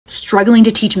struggling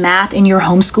to teach math in your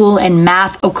homeschool and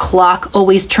math o'clock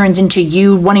always turns into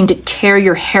you wanting to tear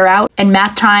your hair out and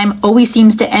math time always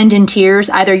seems to end in tears,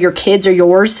 either your kids or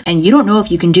yours, and you don't know if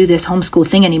you can do this homeschool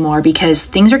thing anymore because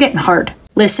things are getting hard.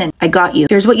 Listen, I got you.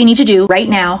 Here's what you need to do right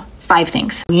now. 5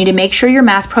 things. You need to make sure your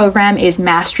math program is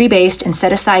mastery based and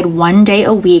set aside 1 day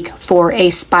a week for a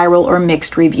spiral or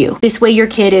mixed review. This way your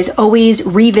kid is always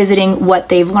revisiting what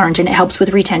they've learned and it helps with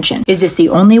retention. Is this the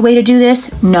only way to do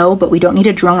this? No, but we don't need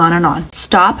to drone on and on.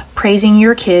 Stop praising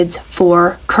your kids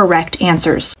for correct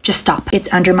answers. Just stop.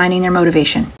 It's undermining their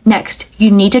motivation. Next,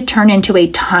 you need to turn into a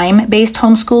time-based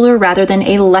homeschooler rather than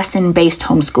a lesson-based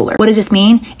homeschooler. What does this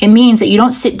mean? It means that you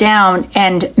don't sit down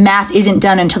and math isn't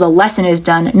done until the lesson is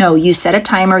done. No, you set a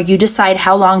timer, you decide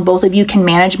how long both of you can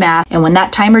manage math, and when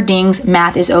that timer dings,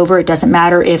 math is over. It doesn't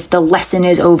matter if the lesson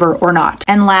is over or not.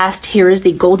 And last, here is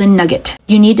the golden nugget.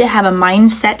 You need to have a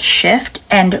mindset shift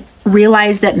and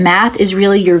realize that math is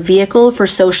really your vehicle for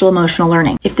social emotional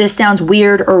learning. If this sounds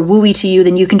weird or wooey to you,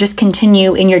 then you can just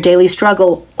continue in your daily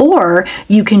struggle, or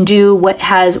you can do what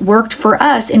has worked for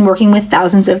us in working with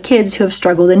thousands of kids who have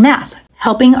struggled in math.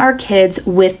 Helping our kids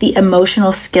with the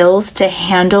emotional skills to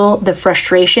handle the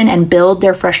frustration and build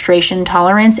their frustration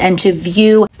tolerance and to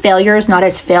view failures not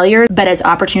as failures, but as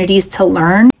opportunities to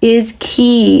learn is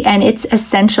key, and it's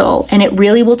essential, and it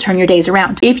really will turn your days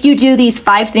around. If you do these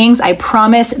 5 things, I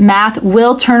promise math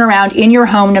will turn around in your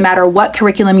home no matter what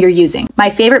curriculum you're using. My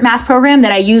favorite math program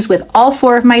that I use with all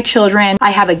 4 of my children,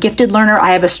 I have a gifted learner,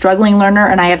 I have a struggling learner,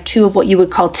 and I have 2 of what you would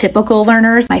call typical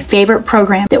learners. My favorite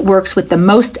program that works with the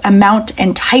most amount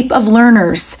and type of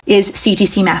learners is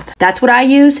CTC Math. That's what I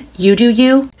use. You do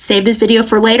you. Save this video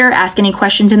for later. Ask any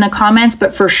questions in the comments,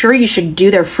 but for sure you should do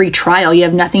their free trial. You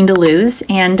have nothing to lose.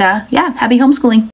 And yeah, happy homeschooling.